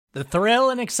The thrill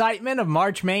and excitement of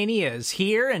March Mania is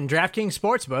here, and DraftKings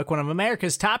Sportsbook, one of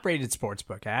America's top-rated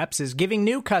sportsbook apps, is giving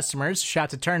new customers a shot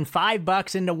to turn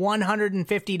 $5 into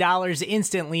 $150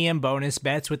 instantly in bonus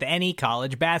bets with any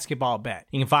college basketball bet.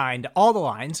 You can find all the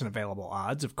lines and available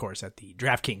odds, of course, at the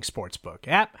DraftKings Sportsbook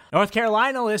app. North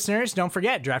Carolina listeners, don't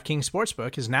forget, DraftKings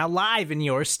Sportsbook is now live in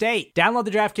your state. Download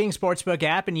the DraftKings Sportsbook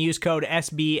app and use code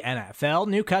SBNFL.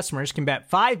 New customers can bet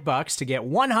 $5 to get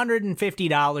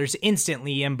 $150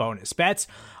 instantly in bonus bets,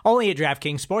 only at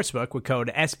DraftKings Sportsbook with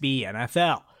code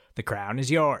SBNFL. The crown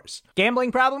is yours.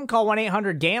 Gambling problem? Call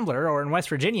 1-800-GAMBLER, or in West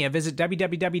Virginia, visit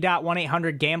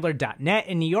www.1800gambler.net.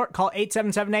 In New York, call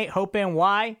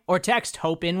 877-8-HOPE-NY or text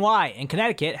HOPE-NY. In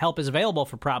Connecticut, help is available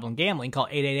for problem gambling. Call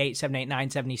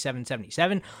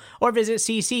 888-789-7777 or visit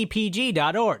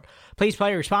ccpg.org. Please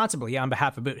play responsibly on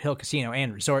behalf of Boot Hill Casino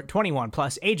and Resort. 21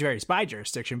 plus, age varies by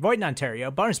jurisdiction. Void in Ontario.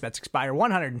 Bonus bets expire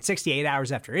 168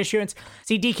 hours after issuance.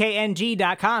 See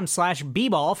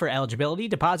dkng.com/bball for eligibility,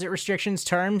 deposit restrictions,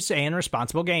 terms, and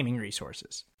responsible gaming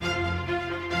resources.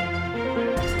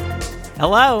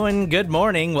 Hello and good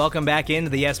morning. Welcome back into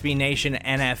the SB Nation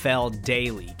NFL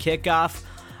Daily Kickoff.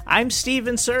 I'm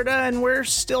Steven Serta, and we're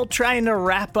still trying to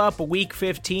wrap up Week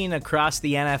 15 across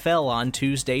the NFL on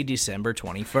Tuesday, December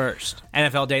 21st.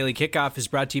 NFL Daily Kickoff is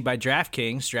brought to you by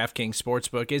DraftKings. DraftKings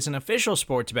Sportsbook is an official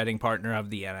sports betting partner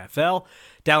of the NFL.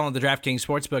 Download the DraftKings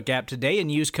Sportsbook app today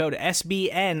and use code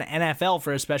SBNNFL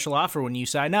for a special offer when you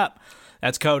sign up.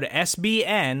 That's code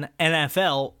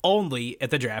SBNNFL only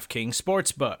at the DraftKings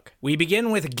Sportsbook. We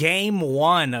begin with Game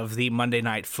 1 of the Monday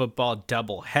Night Football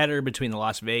doubleheader between the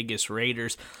Las Vegas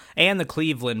Raiders and the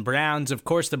Cleveland Browns. Of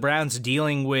course, the Browns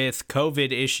dealing with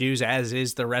COVID issues, as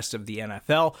is the rest of the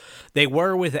NFL. They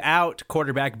were without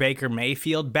quarterback Baker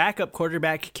Mayfield, backup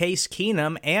quarterback Case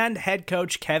Keenum, and head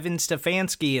coach Kevin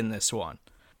Stefanski in this one.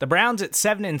 The Browns at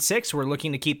 7-6 were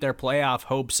looking to keep their playoff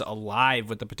hopes alive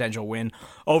with the potential win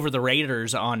over the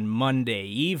Raiders on Monday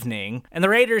evening. And the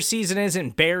Raiders season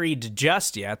isn't buried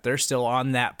just yet. They're still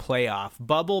on that playoff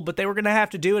bubble, but they were going to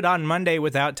have to do it on Monday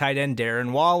without tight end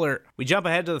Darren Waller. We jump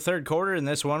ahead to the third quarter in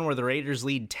this one where the Raiders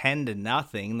lead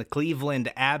 10-0. The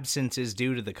Cleveland absences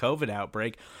due to the COVID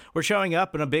outbreak were showing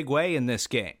up in a big way in this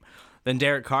game. Then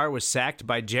Derek Carr was sacked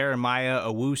by Jeremiah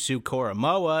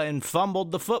Owusu-Koramoah and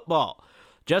fumbled the football.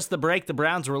 Just the break the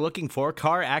Browns were looking for,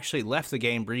 Carr actually left the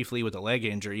game briefly with a leg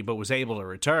injury, but was able to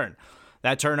return.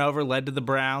 That turnover led to the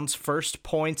Browns' first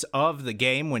points of the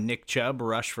game when Nick Chubb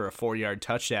rushed for a 4-yard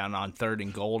touchdown on 3rd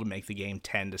and goal to make the game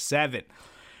 10-7.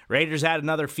 Raiders had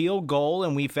another field goal,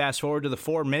 and we fast forward to the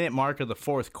 4-minute mark of the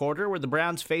fourth quarter where the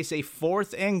Browns face a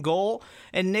 4th and goal,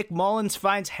 and Nick Mullins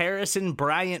finds Harrison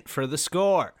Bryant for the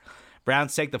score.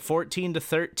 Browns take the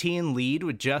 14-13 lead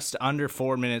with just under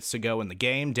 4 minutes to go in the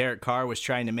game. Derek Carr was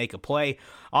trying to make a play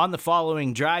on the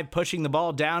following drive, pushing the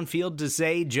ball downfield to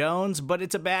Zay Jones, but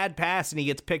it's a bad pass and he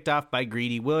gets picked off by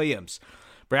Greedy Williams.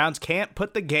 Browns can't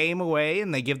put the game away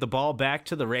and they give the ball back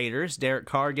to the Raiders. Derek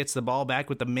Carr gets the ball back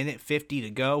with a minute 50 to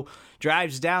go,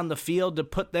 drives down the field to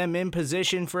put them in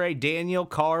position for a Daniel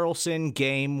Carlson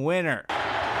game winner.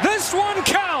 This one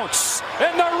counts,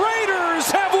 and the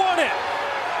Raiders have won it.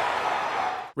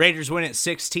 Raiders win at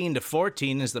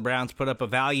 16-14 as the Browns put up a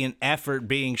valiant effort,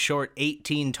 being short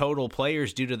 18 total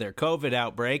players due to their COVID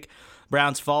outbreak.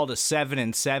 Browns fall to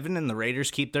 7-7, and the Raiders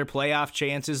keep their playoff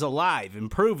chances alive,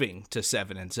 improving to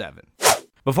 7-7.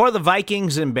 Before the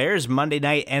Vikings and Bears Monday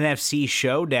Night NFC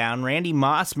Showdown, Randy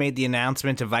Moss made the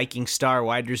announcement to Viking star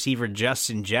wide receiver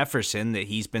Justin Jefferson that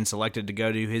he's been selected to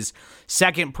go to his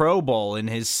second Pro Bowl in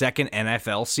his second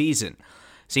NFL season.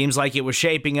 Seems like it was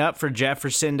shaping up for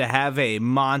Jefferson to have a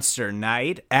monster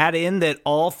night. Add in that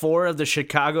all 4 of the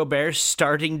Chicago Bears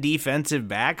starting defensive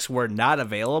backs were not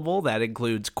available. That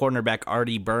includes cornerback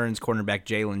Artie Burns, cornerback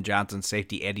Jalen Johnson,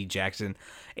 safety Eddie Jackson,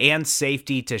 and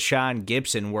safety Tashawn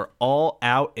Gibson were all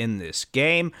out in this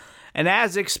game. And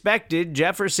as expected,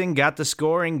 Jefferson got the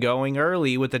scoring going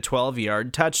early with a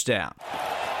 12-yard touchdown.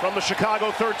 From the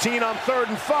Chicago 13 on 3rd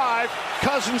and 5,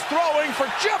 Cousins throwing for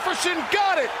Jefferson,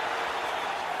 got it!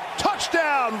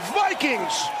 Touchdown,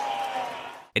 Vikings!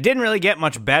 It didn't really get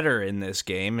much better in this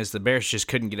game as the Bears just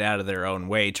couldn't get out of their own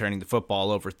way, turning the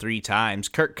football over 3 times.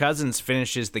 Kirk Cousins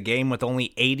finishes the game with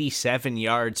only 87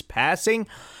 yards passing,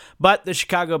 but the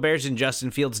Chicago Bears and Justin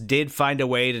Fields did find a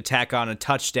way to tack on a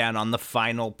touchdown on the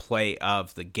final play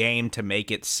of the game to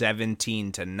make it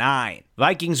 17-9.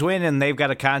 Vikings win, and they've got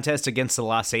a contest against the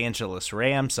Los Angeles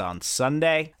Rams on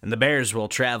Sunday, and the Bears will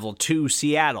travel to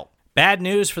Seattle. Bad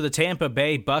news for the Tampa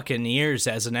Bay Buccaneers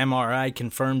as an MRI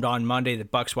confirmed on Monday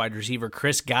that Bucs wide receiver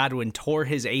Chris Godwin tore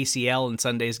his ACL in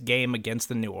Sunday's game against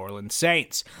the New Orleans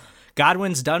Saints.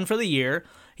 Godwin's done for the year.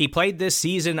 He played this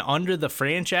season under the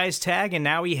franchise tag, and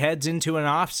now he heads into an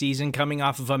offseason coming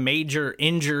off of a major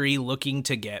injury looking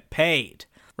to get paid.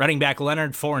 Running back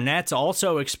Leonard Fournette's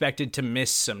also expected to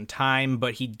miss some time,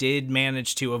 but he did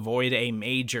manage to avoid a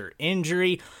major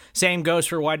injury. Same goes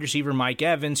for wide receiver Mike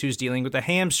Evans, who's dealing with a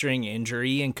hamstring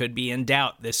injury and could be in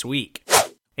doubt this week.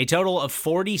 A total of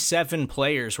 47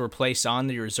 players were placed on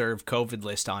the reserve COVID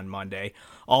list on Monday,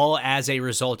 all as a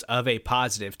result of a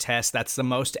positive test. That's the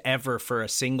most ever for a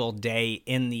single day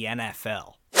in the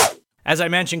NFL. As I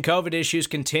mentioned, COVID issues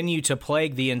continue to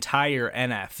plague the entire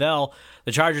NFL.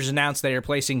 The Chargers announced they are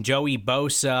placing Joey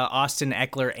Bosa, Austin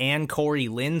Eckler, and Corey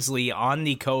Linsley on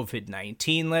the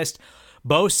COVID-19 list.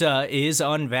 Bosa is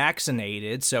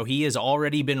unvaccinated, so he has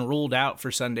already been ruled out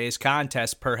for Sunday's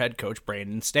contest per head coach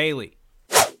Brandon Staley.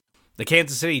 The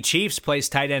Kansas City Chiefs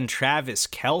placed tight end Travis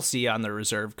Kelce on the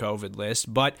reserve COVID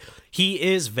list, but he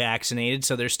is vaccinated,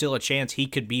 so there's still a chance he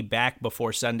could be back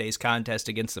before Sunday's contest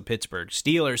against the Pittsburgh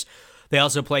Steelers. They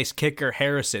also placed kicker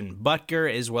Harrison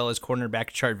Butker as well as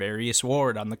cornerback Charvarius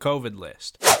Ward on the COVID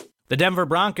list. The Denver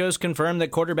Broncos confirmed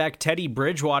that quarterback Teddy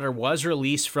Bridgewater was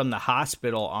released from the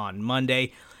hospital on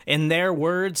Monday. In their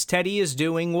words, Teddy is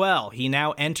doing well. He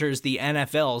now enters the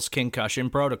NFL's concussion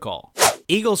protocol.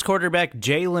 Eagles quarterback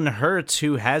Jalen Hurts,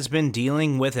 who has been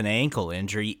dealing with an ankle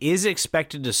injury, is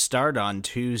expected to start on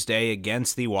Tuesday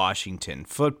against the Washington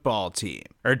football team.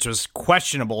 Hurts was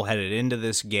questionable headed into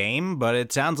this game, but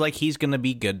it sounds like he's going to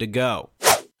be good to go.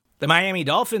 The Miami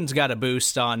Dolphins got a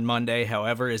boost on Monday,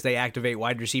 however, as they activate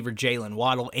wide receiver Jalen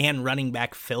Waddle and running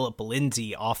back Phillip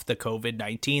Lindsay off the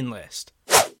COVID-19 list.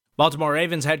 Baltimore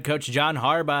Ravens head coach John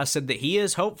Harbaugh said that he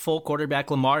is hopeful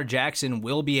quarterback Lamar Jackson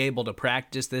will be able to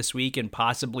practice this week and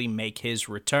possibly make his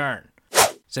return.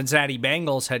 Cincinnati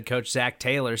Bengals head coach Zach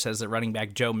Taylor says that running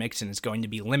back Joe Mixon is going to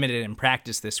be limited in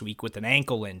practice this week with an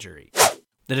ankle injury.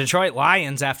 The Detroit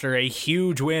Lions, after a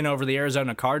huge win over the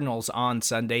Arizona Cardinals on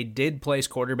Sunday, did place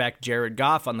quarterback Jared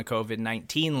Goff on the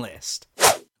COVID-19 list.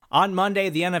 On Monday,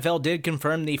 the NFL did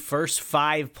confirm the first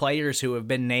 5 players who have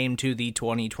been named to the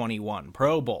 2021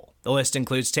 Pro Bowl. The list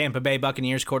includes Tampa Bay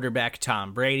Buccaneers quarterback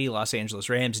Tom Brady, Los Angeles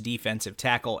Rams defensive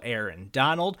tackle Aaron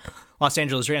Donald, Los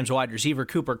Angeles Rams wide receiver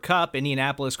Cooper Kupp,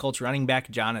 Indianapolis Colts running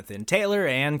back Jonathan Taylor,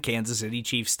 and Kansas City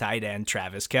Chiefs tight end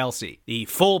Travis Kelce. The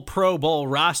full Pro Bowl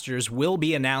rosters will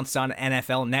be announced on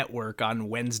NFL Network on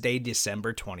Wednesday,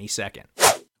 December 22nd.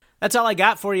 That's all I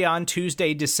got for you on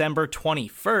Tuesday, December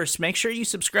 21st. Make sure you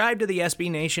subscribe to the SB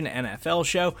Nation NFL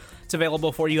show. It's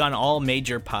available for you on all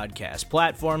major podcast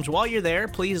platforms. While you're there,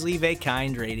 please leave a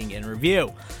kind rating and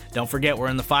review. Don't forget, we're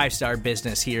in the 5-star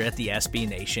business here at the SB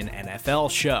Nation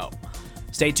NFL show.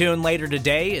 Stay tuned later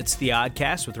today. It's the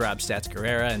Oddcast with Rob Stats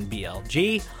Guerrera and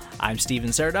BLG. I'm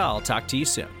Steven Serta. I'll talk to you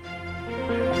soon.